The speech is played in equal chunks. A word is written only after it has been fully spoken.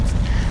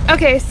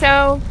Okay,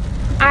 so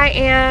I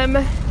am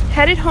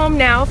headed home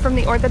now from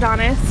the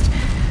orthodontist,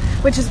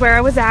 which is where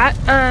I was at,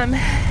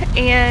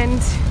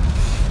 and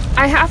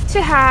I have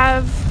to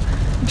have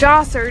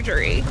jaw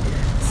surgery.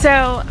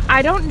 So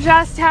I don't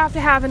just have to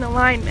have an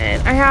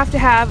alignment. I have to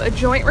have a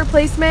joint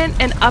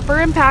replacement, an upper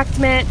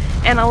impactment,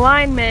 an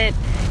alignment,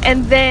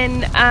 and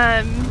then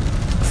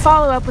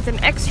follow up with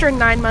an extra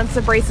 9 months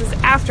of braces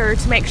after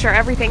to make sure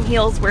everything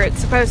heals where it's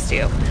supposed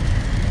to.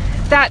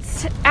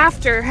 That's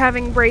after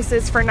having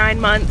braces for 9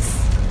 months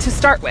to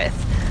start with.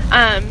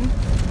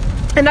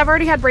 And I've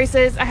already had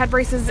braces. I had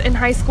braces in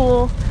high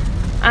school,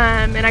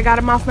 and I got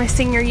them off my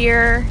senior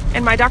year.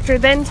 And my doctor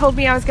then told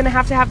me I was going to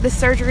have this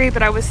surgery,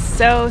 but I was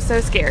so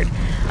scared.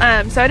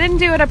 So I didn't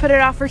do it. I put it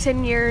off for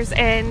 10 years,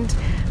 and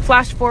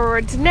flash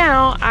forward to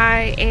now,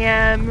 I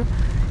am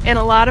in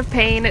a lot of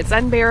pain. It's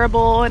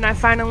unbearable, and I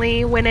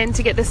finally went in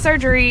to get the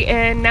surgery,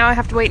 and now I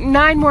have to wait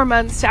 9 more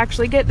months to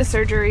actually get the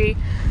surgery.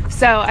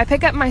 So I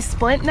pick up my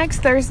splint next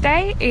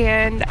Thursday,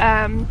 and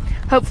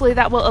hopefully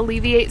that will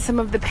alleviate some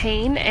of the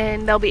pain,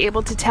 and they'll be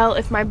able to tell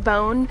if my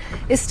bone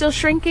is still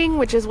shrinking,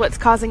 which is what's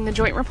causing the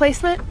joint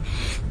replacement.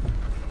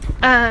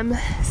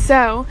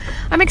 So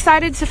I'm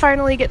excited to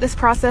finally get this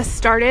process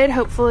started.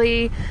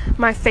 Hopefully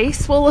my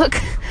face will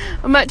look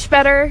much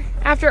better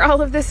after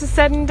all of this is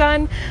said and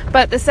done.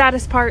 But the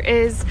saddest part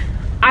is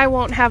I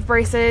won't have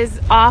braces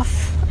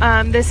off.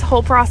 This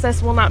whole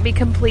process will not be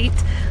complete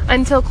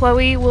until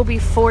Chloe will be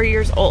 4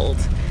 years old.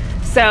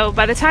 So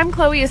by the time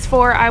Chloe is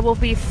 4, I will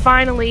be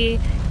finally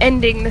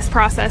ending this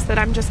process that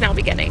I'm just now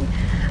beginning.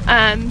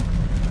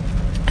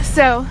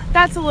 So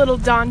that's a little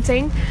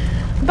daunting,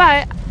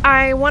 but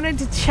I wanted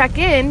to check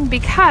in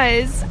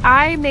because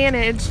I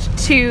managed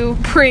to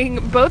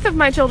bring both of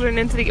my children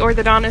into the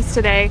orthodontist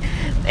today,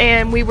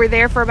 and we were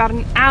there for about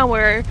an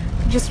hour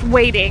just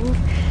waiting.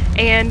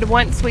 And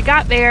once we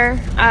got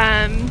there,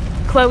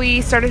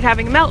 Chloe started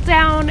having a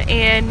meltdown,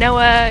 and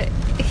Noah,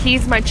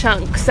 he's my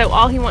chunk, so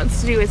all he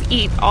wants to do is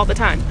eat all the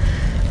time.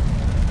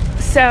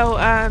 So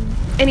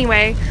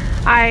anyway,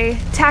 I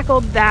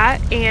tackled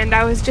that, and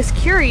I was just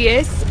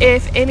curious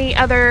if any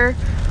other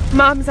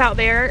moms out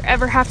there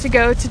ever have to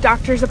go to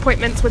doctor's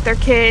appointments with their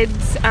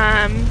kids,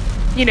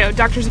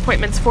 doctor's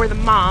appointments for the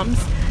moms,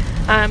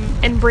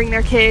 and bring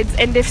their kids.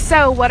 And if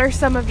so, what are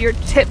some of your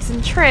tips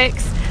and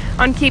tricks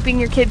on keeping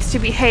your kids to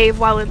behave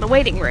while in the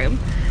waiting room?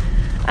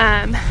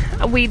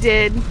 We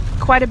did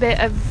quite a bit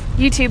of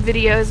YouTube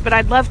videos, but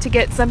I'd love to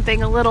get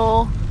something a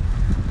little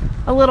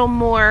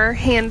more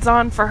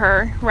hands-on for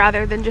her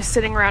rather than just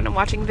sitting around and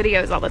watching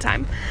videos all the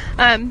time.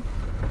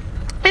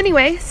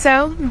 Anyway,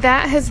 so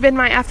that has been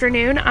my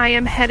afternoon. I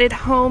am headed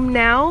home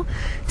now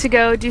to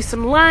go do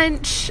some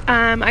lunch.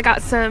 I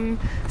got some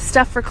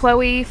stuff for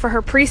Chloe for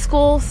her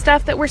preschool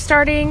stuff that we're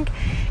starting,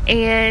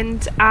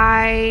 and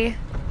I'm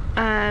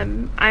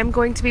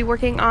going to be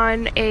working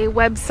on a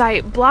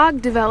website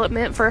blog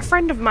development for a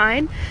friend of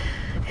mine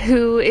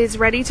who is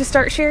ready to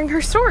start sharing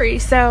her story.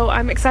 So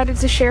I'm excited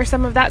to share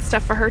some of that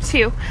stuff for her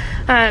too.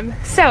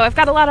 So I've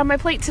got a lot on my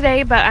plate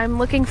today, but I'm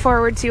looking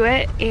forward to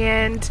it.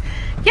 And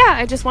yeah,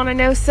 I just want to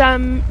know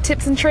some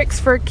tips and tricks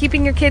for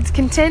keeping your kids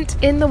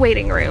content in the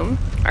waiting room.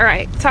 All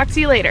right, talk to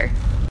you later.